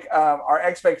feel like our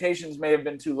expectations may have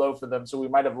been too low for them. So we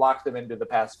might have locked them into the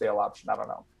pass-fail option. I don't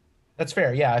know. That's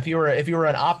fair. Yeah. If you were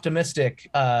an optimistic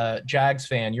Jags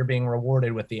fan, you're being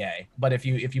rewarded with the A. But if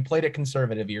you played it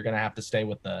conservative, you're going to have to stay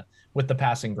with the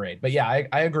passing grade. But yeah,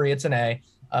 I agree. It's an A.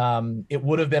 It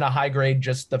would have been a high grade,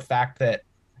 just the fact that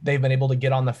they've been able to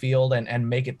get on the field and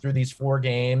make it through these 4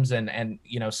 games and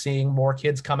seeing more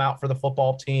kids come out for the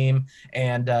football team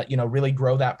and really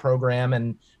grow that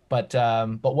program. But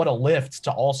what a lift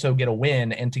to also get a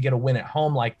win, and to get a win at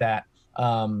home like that.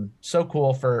 So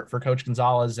cool for Coach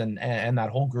Gonzalez and that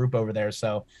whole group over there.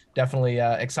 So definitely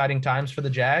exciting times for the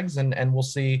Jags, and we'll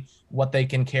see what they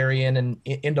can carry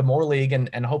into Moore League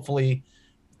and hopefully,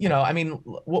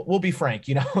 we'll be frank,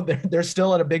 they're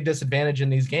still at a big disadvantage in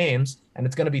these games, and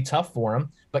it's going to be tough for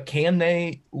them, but can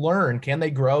they learn? Can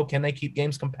they grow? Can they keep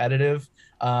games competitive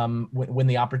when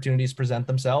the opportunities present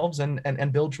themselves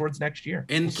and build towards next year?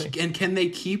 And can they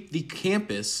keep the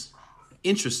campus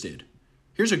interested?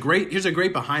 Here's a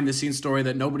great behind the scenes story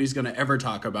that nobody's going to ever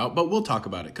talk about, but we'll talk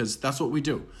about it because that's what we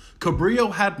do.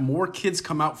 Cabrillo had more kids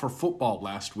come out for football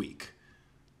last week.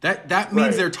 That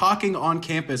means They're talking on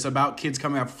campus about kids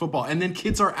coming out for football, and then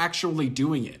kids are actually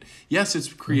doing it. Yes,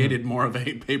 it's created more of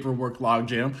a paperwork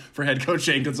logjam for head coach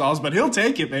Shane Gonzalez, but he'll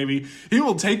take it, baby. He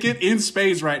will take it in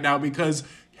spades right now, because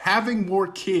having more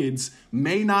kids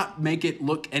may not make it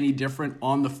look any different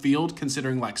on the field,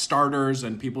 considering like starters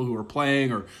and people who are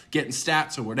playing or getting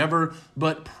stats or whatever,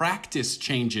 but practice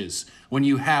changes when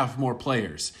you have more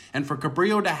players. And for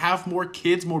Cabrillo to have more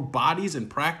kids, more bodies in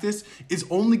practice is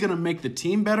only going to make the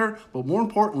team better, but more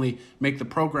importantly, make the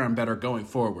program better going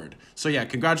forward. So yeah,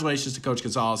 congratulations to Coach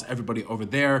Gonzalez, everybody over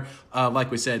there. Like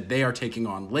we said, they are taking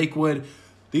on Lakewood.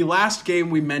 The last game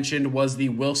we mentioned was the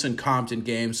Wilson-Compton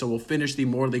game, so we'll finish the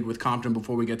Moore League with Compton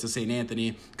before we get to St.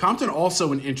 Anthony. Compton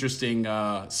also an interesting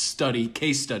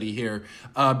case study here,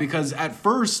 because at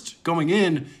first, going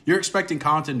in, you're expecting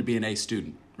Compton to be an A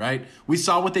student, right? We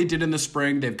saw what they did in the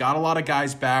spring. They've got a lot of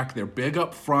guys back. They're big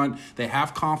up front. They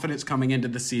have confidence coming into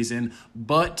the season,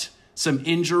 but some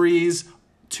injuries,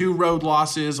 2 road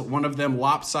losses, one of them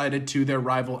lopsided to their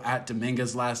rival at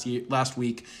Dominguez last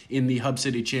week in the Hub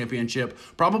City Championship,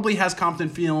 probably has Compton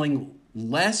feeling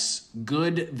less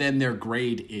good than their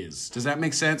grade is. Does that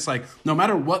make sense? Like, no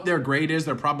matter what their grade is,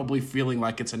 they're probably feeling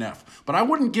like it's an F. But I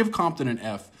wouldn't give Compton an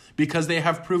F, because they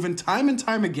have proven time and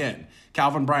time again,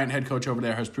 Calvin Bryant, head coach over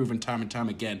there, has proven time and time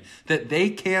again that they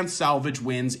can salvage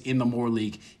wins in the Moore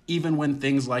League, even when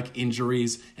things like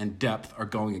injuries and depth are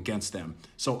going against them.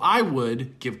 So I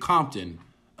would give Compton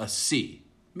a C,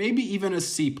 maybe even a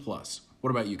C+. What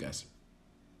about you guys?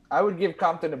 I would give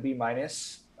Compton a B-.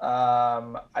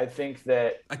 I think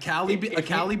that a Cali B-?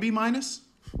 Cali B-.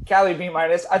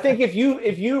 I think if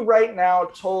you right now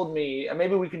told me, and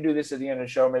maybe we can do this at the end of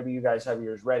the show, maybe you guys have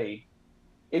yours ready.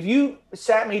 If you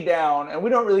sat me down, and we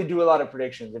don't really do a lot of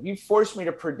predictions, if you forced me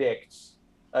to predict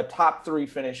a top 3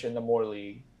 finish in the Moore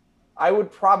League, I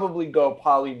would probably go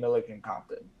Poly, Milliken,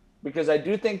 Compton, because I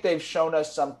do think they've shown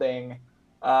us something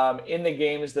in the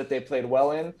games that they played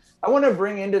well in. I want to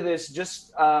bring into this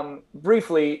just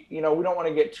briefly, we don't want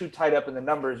to get too tied up in the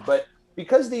numbers, but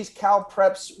because these Cal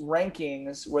Preps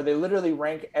rankings, where they literally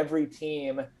rank every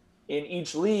team in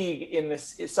each league in the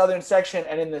Southern section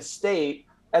and in the state.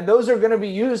 And those are going to be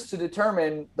used to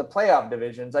determine the playoff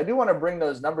divisions. I do want to bring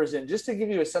those numbers in just to give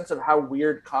you a sense of how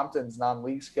weird Compton's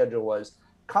non-league schedule was.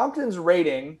 Compton's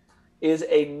rating is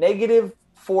a negative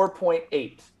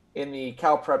 4.8 in the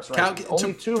Cal Preps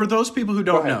ranking. For those people who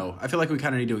don't know, I feel like we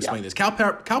kind of need to explain this. Cal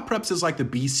Preps is like the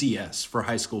BCS for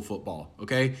high school football,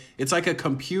 okay? It's like a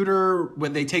computer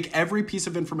when they take every piece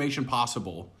of information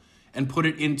possible and put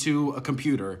it into a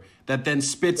computer that then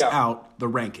spits out the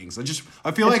rankings.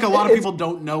 I feel like a lot of people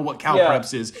don't know what Cal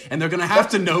Preps is, and they're going to have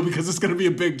to know because it's going to be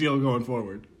a big deal going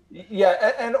forward.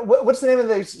 Yeah, and what's the name of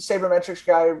the sabermetrics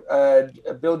guy?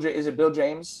 Is it Bill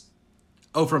James?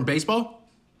 Oh, from baseball?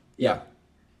 Yeah.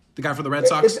 The guy for the Red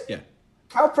Sox? Yeah.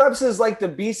 Cal Preps is like the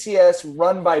BCS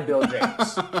run by Bill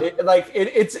James.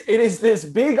 It is this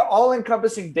big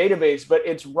all-encompassing database, but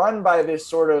it's run by this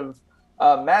sort of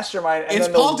mastermind. And it's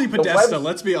Paul DePodesta,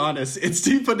 let's be honest. It's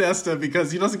DePodesta because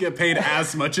he doesn't get paid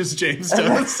as much as James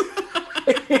does.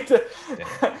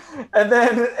 And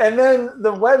then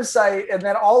the website, and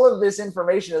then all of this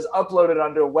information is uploaded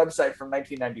onto a website from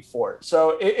 1994.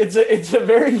 So it's a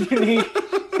very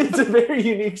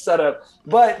unique setup.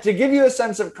 But to give you a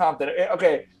sense of Compton,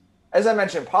 okay, as I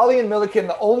mentioned, Poly and Millikin,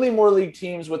 the only Moore League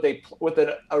teams with a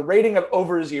rating of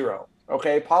over 0.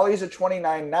 Okay, Poly's a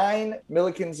 29.9,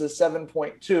 Millikin's a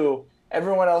 7.2.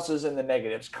 Everyone else is in the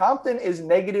negatives. Compton is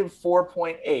negative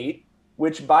 4.8.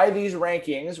 Which by these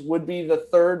rankings would be the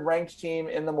third ranked team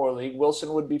in the Moore League.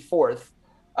 Wilson would be fourth.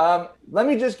 Let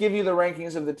me just give you the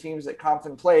rankings of the teams that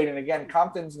Compton played. And again,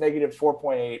 Compton's negative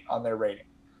 4.8 on their rating.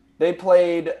 They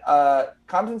played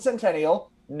Compton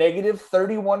Centennial, negative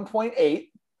 31.8.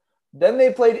 Then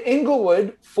they played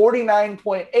Inglewood,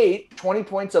 49.8, 20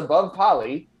 points above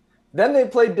Poly. Then they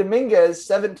played Dominguez,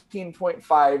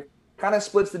 17.5, kind of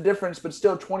splits the difference, but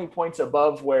still 20 points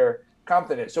above where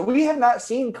Compton is. So we have not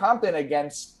seen Compton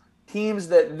against teams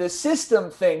that the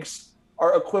system thinks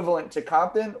are equivalent to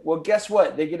Compton. Well, guess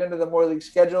what? They get into the Moore League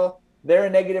schedule. They're a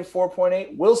negative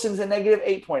 4.8. Wilson's a negative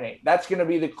 8.8. That's going to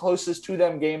be the closest to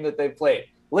them game that they've played.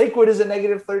 Lakewood is a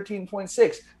negative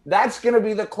 13.6. That's going to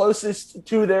be the closest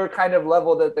to their kind of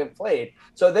level that they've played.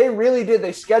 So they really did.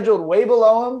 They scheduled way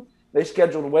below them. They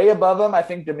scheduled way above them. I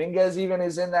think Dominguez even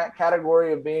is in that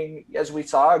category of being, as we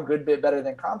saw, a good bit better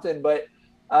than Compton. But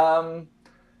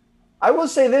I will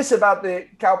say this about the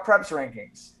Cal Preps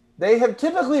rankings. They have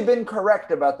typically been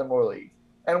correct about the Moore League.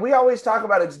 And we always talk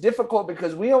about it's difficult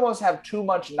because we almost have too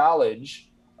much knowledge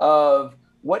of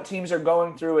what teams are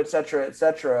going through, et cetera, et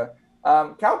cetera.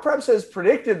 Cal Preps has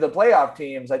predicted the playoff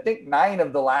teams, I think 9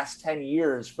 of the last 10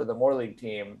 years for the Moore League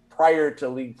team prior to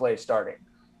league play starting.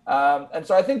 And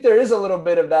so I think there is a little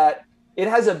bit of that. It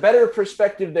has a better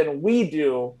perspective than we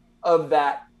do of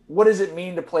that. What does it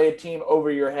mean to play a team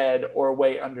over your head or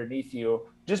way underneath you,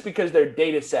 just because their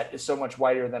data set is so much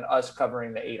wider than us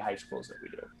covering the 8 high schools that we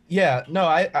do? Yeah, no,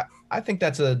 I think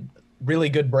that's a really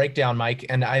good breakdown, Mike.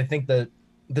 And I think the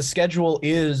schedule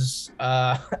is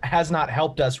has not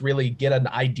helped us really get an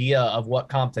idea of what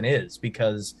Compton is,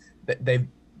 because they've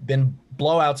been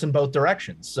blowouts in both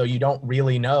directions. So you don't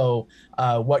really know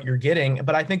what you're getting.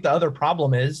 But I think the other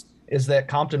problem is that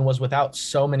Compton was without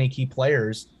so many key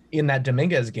players in that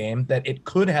Dominguez game that it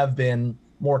could have been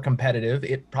more competitive.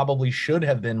 It probably should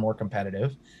have been more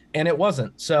competitive, and it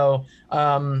wasn't. So,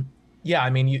 yeah, I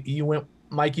mean, you went,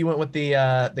 Mike, you went with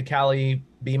the Cali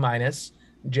B-.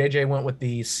 JJ went with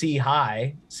the C+.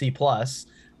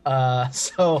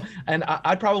 So, and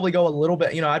I'd probably go a little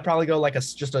bit, I'd probably go like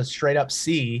just a straight up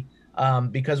C,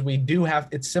 because we do have,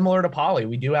 it's similar to Poly.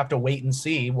 We do have to wait and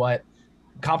see what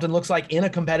Compton looks like in a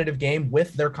competitive game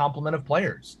with their complement of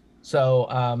players.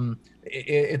 So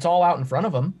it's all out in front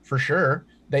of them for sure.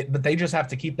 But they just have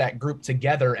to keep that group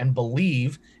together and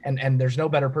believe, and there's no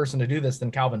better person to do this than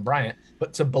Calvin Bryant,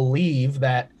 but to believe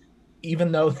that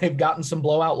even though they've gotten some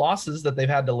blowout losses that they've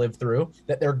had to live through,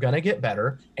 that they're going to get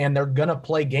better and they're going to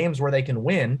play games where they can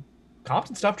win.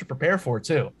 Compton's tough to prepare for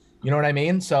too. You know what I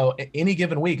mean? So any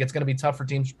given week, it's going to be tough for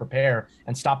teams to prepare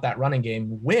and stop that running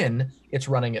game when it's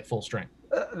running at full strength.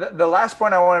 The last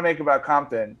point I want to make about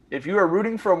Compton, if you are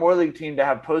rooting for a Moore League team to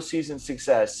have postseason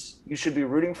success, you should be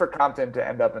rooting for Compton to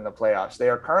end up in the playoffs. They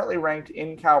are currently ranked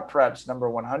in Cal Preps number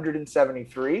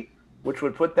 173, which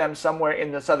would put them somewhere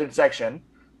in the southern section,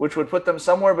 which would put them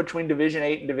somewhere between Division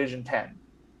 8 and Division 10.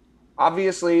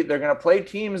 Obviously, they're going to play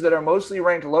teams that are mostly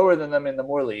ranked lower than them in the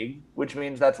Moore League, which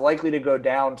means that's likely to go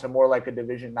down to more like a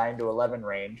Division 9 to 11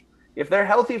 range. If they're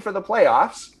healthy for the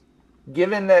playoffs,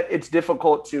 given that it's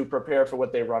difficult to prepare for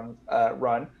what they run,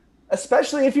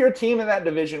 especially if you're a team in that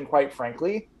division, quite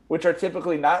frankly, which are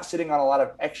typically not sitting on a lot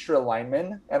of extra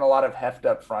linemen and a lot of heft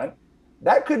up front,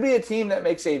 that could be a team that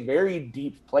makes a very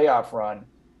deep playoff run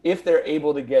if they're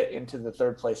able to get into the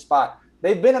third place spot.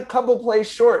 They've been a couple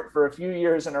plays short for a few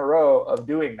years in a row of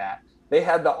doing that. They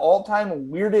had the all-time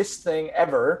weirdest thing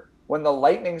ever when the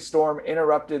lightning storm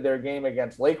interrupted their game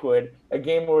against Lakewood, a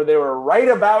game where they were right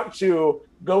about to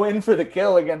go in for the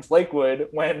kill against Lakewood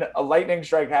when a lightning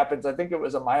strike happens. I think it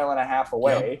was 1.5 miles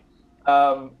away.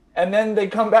 Yep. And then they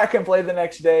come back and play the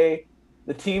next day.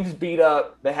 The team's beat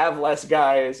up. They have less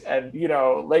guys. And,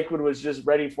 Lakewood was just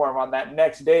ready for them on that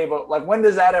next day. But, when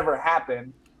does that ever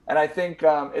happen? And I think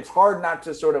it's hard not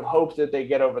to sort of hope that they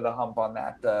get over the hump on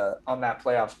that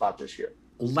playoff spot this year.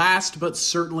 Last but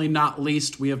certainly not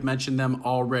least, we have mentioned them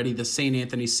already, the St.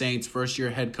 Anthony Saints,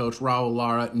 first-year head coach Raul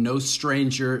Lara, no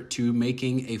stranger to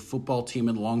making a football team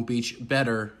in Long Beach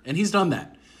better, and he's done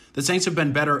that. The Saints have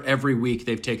been better every week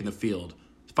they've taken the field,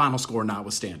 final score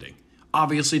notwithstanding.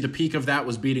 Obviously, the peak of that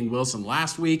was beating Wilson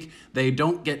last week. They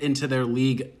don't get into their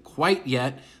league quite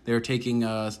yet. They're taking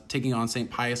on St.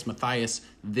 Pius Matthias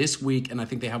this week, and I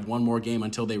think they have one more game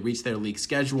until they reach their league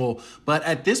schedule. But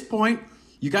at this point,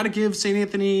 you got to give St.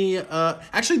 Anthony,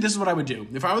 actually, this is what I would do.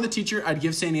 If I were the teacher, I'd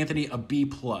give St. Anthony a B+,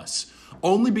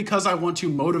 only because I want to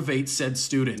motivate said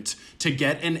student to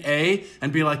get an A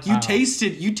and be like, you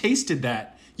tasted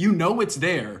that. You know it's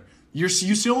there. You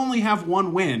still only have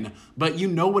one win, but you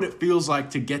know what it feels like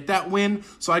to get that win.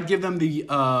 So I'd give them the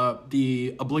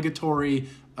obligatory,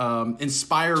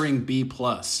 inspiring B+,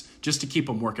 just to keep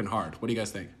them working hard. What do you guys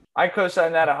think? I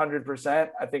co-sign that 100%.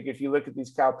 I think if you look at these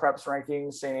Cal Preps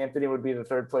rankings, St. Anthony would be the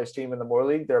third place team in the Moore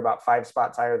League. They're about 5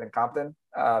 spots higher than Compton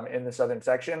in the Southern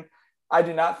section. I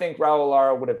do not think Raul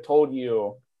Lara would have told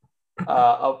you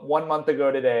 1 month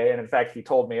ago today, and in fact, he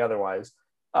told me otherwise,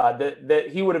 that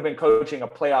he would have been coaching a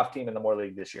playoff team in the Moore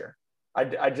League this year.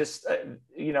 I just,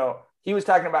 he was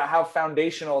talking about how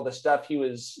foundational the stuff he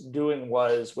was doing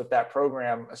was with that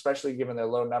program, especially given their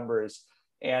low numbers.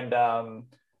 And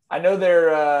I know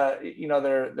they're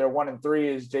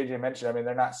 1-3, as JJ mentioned. I mean,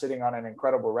 they're not sitting on an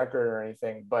incredible record or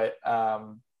anything, but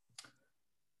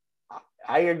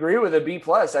I agree with a B+.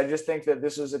 I just think that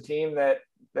this is a team that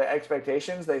the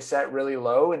expectations they set really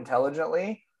low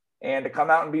intelligently, and to come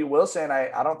out and beat Wilson,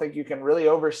 I don't think you can really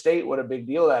overstate what a big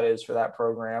deal that is for that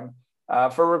program.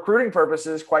 For recruiting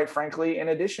purposes, quite frankly, in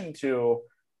addition to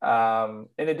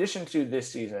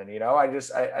this season,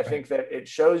 I think that it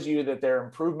shows you that their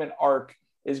improvement arc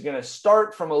is going to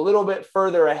start from a little bit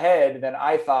further ahead than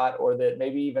I thought, or that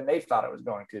maybe even they thought it was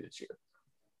going to this year.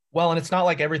 Well, and it's not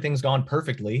like everything's gone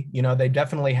perfectly. They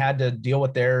definitely had to deal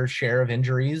with their share of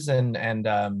injuries and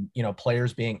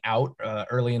players being out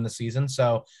early in the season.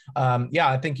 So,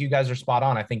 I think you guys are spot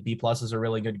on. I think B+ is a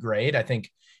really good grade. I think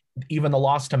even the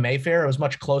loss to Mayfair, it was a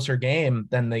much closer game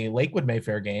than the Lakewood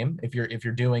Mayfair game. If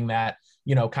you're doing that,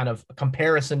 kind of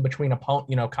comparison between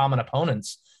common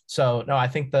opponents. So no, I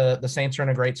think the Saints are in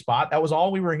a great spot. That was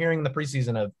all we were hearing in the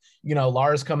preseason of,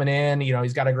 Lara's coming in,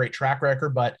 he's got a great track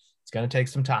record, but it's going to take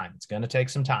some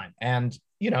time. And,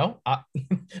 no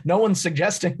one's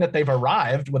suggesting that they've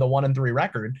arrived with a 1-3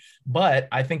 record, but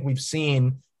I think we've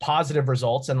seen positive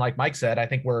results. And like Mike said, I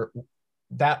think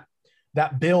that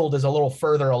build is a little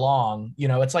further along.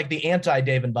 It's like the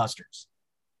anti-Dave & Buster's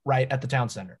right at the town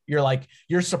center.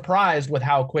 You're surprised with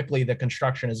how quickly the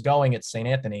construction is going at St.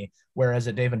 Anthony. Whereas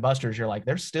at Dave & Buster's, you're like,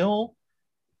 they still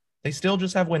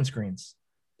just have windscreens.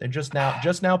 They're just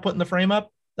now putting the frame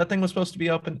up. That thing was supposed to be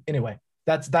open. Anyway,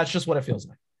 that's just what it feels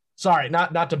like. Sorry,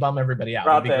 not to bum everybody out.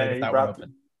 It'd be great if that were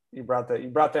open. You brought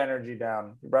the energy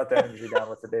down. You brought the energy down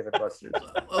with the Dave & Buster's.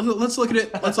 Let's look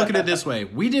at it this way.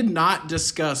 We did not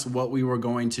discuss what we were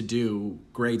going to do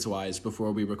grades wise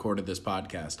before we recorded this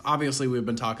podcast. Obviously, we've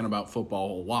been talking about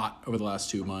football a lot over the last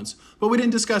 2 months, but we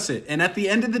didn't discuss it. And at the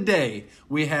end of the day,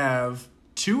 we have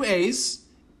 2 A's,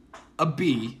 a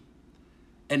B,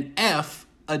 an F,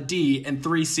 a D, and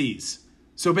 3 C's.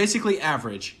 So basically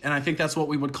average. And I think that's what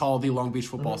we would call the Long Beach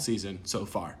football season so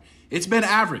far. It's been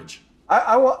average.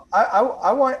 I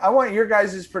want your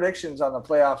guys' predictions on the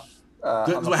playoff.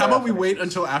 How about we wait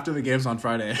until after the games on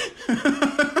Friday?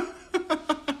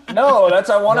 No,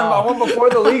 I want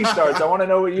before the league starts. I want to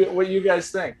know what you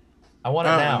guys think. I want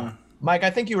it now. Mike,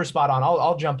 I think you were spot on.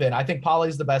 I'll jump in. I think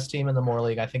Poly's the best team in the Moore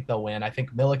League. I think they'll win. I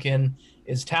think Milliken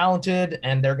is talented,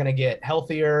 and they're going to get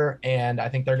healthier, and I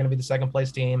think they're going to be the second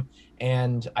place team.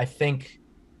 And I think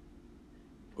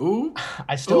I'm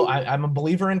a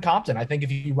believer in Compton. I think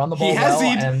if you run the ball well,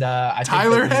 and I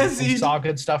think we saw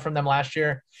good stuff from them last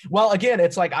year. Well, again,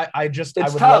 it's like I would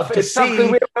love to see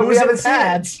who's in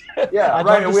pads. Yeah, I'd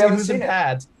love to see who's in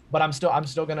pads, but I'm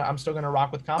still gonna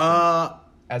rock with Compton.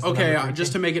 as the Okay, number 3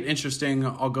 just to team? make it interesting,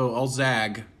 I'll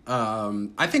zag.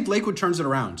 I think Lakewood turns it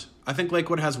around. I think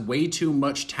Lakewood has way too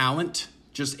much talent,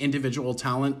 just individual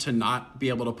talent, to not be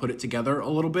able to put it together a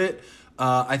little bit.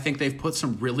 I think they've put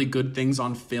some really good things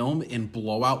on film in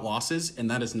blowout losses, and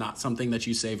that is not something that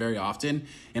you say very often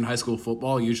in high school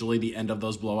football. Usually the end of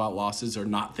those blowout losses are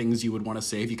not things you would want to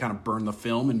say if you kind of burn the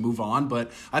film and move on,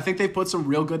 but I think they've put some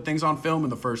real good things on film in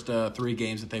the first 3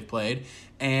 games that they've played,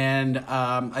 and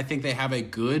I think they have a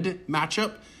good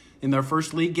matchup in their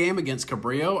first league game against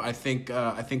Cabrillo. I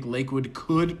think Lakewood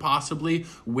could possibly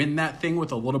win that thing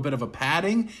with a little bit of a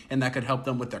padding, and that could help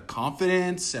them with their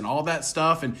confidence and all that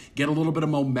stuff, and get a little bit of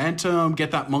momentum,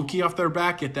 get that monkey off their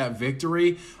back, get that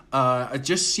victory.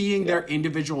 Just seeing their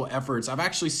individual efforts. I've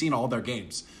actually seen all their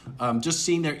games. Just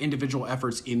seeing their individual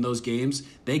efforts in those games,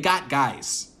 they got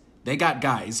guys.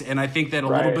 And I think that a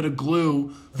little bit of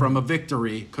glue from a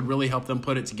victory could really help them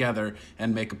put it together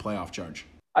and make a playoff charge.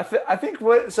 I think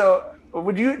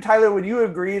would you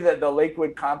agree that the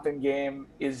Lakewood Compton game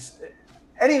is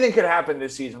anything could happen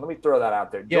this season? Let me throw that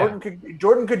out there. Yeah.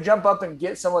 Jordan could jump up and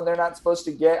get someone they're not supposed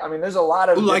to get. I mean, there's a lot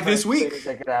of like this week things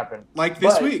that could happen. Like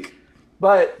this week.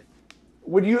 But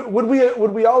would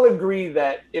we all agree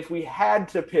that if we had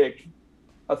to pick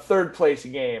a third place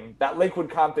game, that Lakewood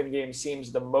Compton game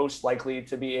seems the most likely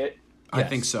to be it? I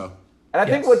think so. And I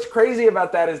think what's crazy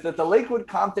about that is that the Lakewood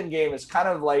Compton game is kind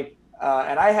of like,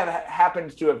 and I have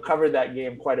happened to have covered that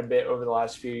game quite a bit over the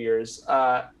last few years.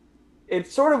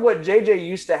 It's sort of what JJ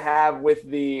used to have with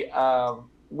the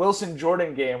Wilson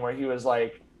Jordan game, where he was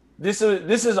like, "This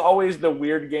is always the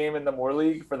weird game in the Moore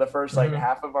League for the first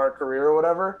half of our career or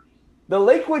whatever." The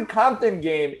Lakewood Compton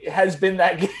game has been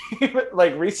that game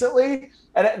like recently,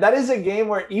 and that is a game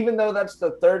where even though that's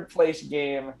the third place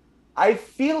game, I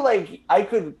feel like I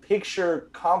could picture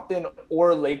Compton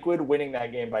or Lakewood winning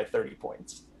that game by 30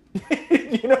 points.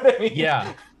 You know what I mean?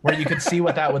 Yeah, where you could see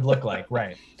what that would look like,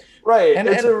 right? Right. And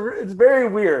it's very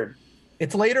weird.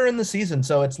 It's later in the season,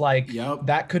 so it's like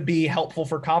that could be helpful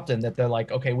for Compton, that they're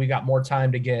like, okay, we got more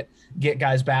time to get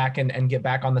guys back and get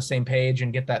back on the same page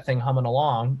and get that thing humming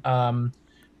along.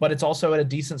 But it's also at a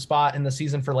decent spot in the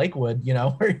season for Lakewood,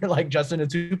 where you're like Justin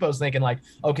Atupo's thinking like,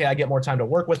 okay, I get more time to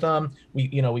work with them.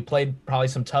 We played probably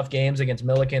some tough games against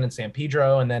Milliken and San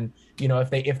Pedro, and then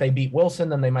if they beat Wilson,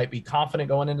 then they might be confident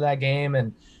going into that game.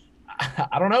 And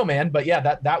I don't know, man, but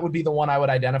yeah, that would be the one I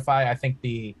would identify. I think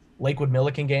the Lakewood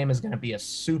Milliken game is going to be a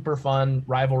super fun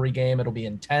rivalry game. It'll be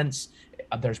intense.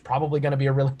 There's probably going to be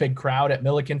a really big crowd at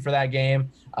Milliken for that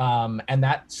game. And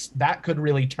that could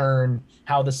really turn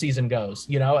how the season goes.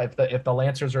 If the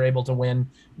Lancers are able to win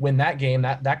that game,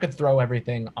 that could throw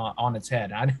everything on its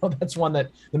head. I know that's one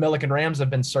that the Milliken Rams have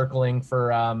been circling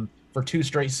for 2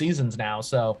 straight seasons now.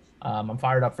 So I'm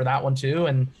fired up for that one too.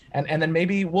 And then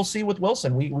maybe we'll see with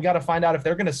Wilson. We got to find out if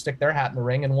they're going to stick their hat in the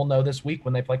ring, and we'll know this week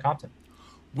when they play Compton.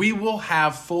 We will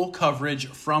have full coverage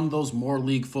from those Moore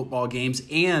League football games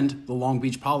and the Long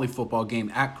Beach Poly football game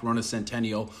at Corona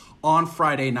Centennial on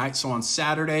Friday night. So on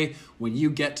Saturday, when you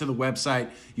get to the website,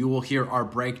 you will hear our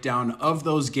breakdown of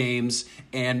those games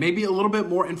and maybe a little bit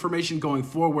more information going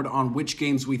forward on which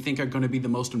games we think are going to be the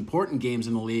most important games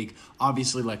in the league.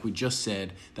 Obviously, like we just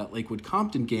said, that Lakewood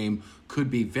Compton game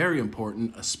could be very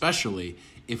important, especially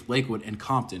if Lakewood and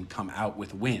Compton come out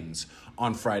with wins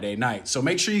on Friday night. So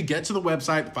make sure you get to the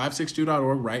website,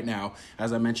 562.org right now.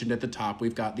 As I mentioned at the top,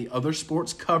 we've got the other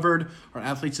sports covered. Our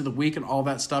Athletes of the Week and all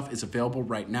that stuff is available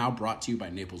right now, brought to you by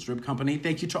Naples Rib Company.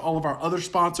 Thank you to all of our other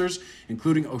sponsors,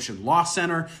 including Ocean Law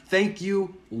Center. Thank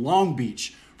you, Long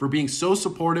Beach, for being so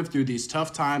supportive through these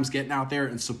tough times, getting out there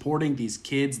and supporting these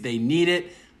kids. They need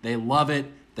it. They love it.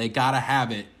 They got to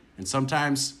have it. And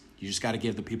sometimes you just got to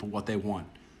give the people what they want.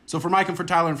 So for Mike and for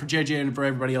Tyler and for JJ and for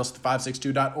everybody else at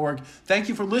 562.org, thank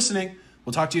you for listening.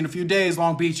 We'll talk to you in a few days,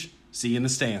 Long Beach. See you in the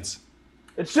stands.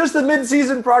 It's just the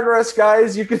mid-season progress,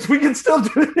 guys. We can still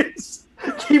do this.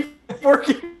 Keep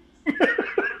working.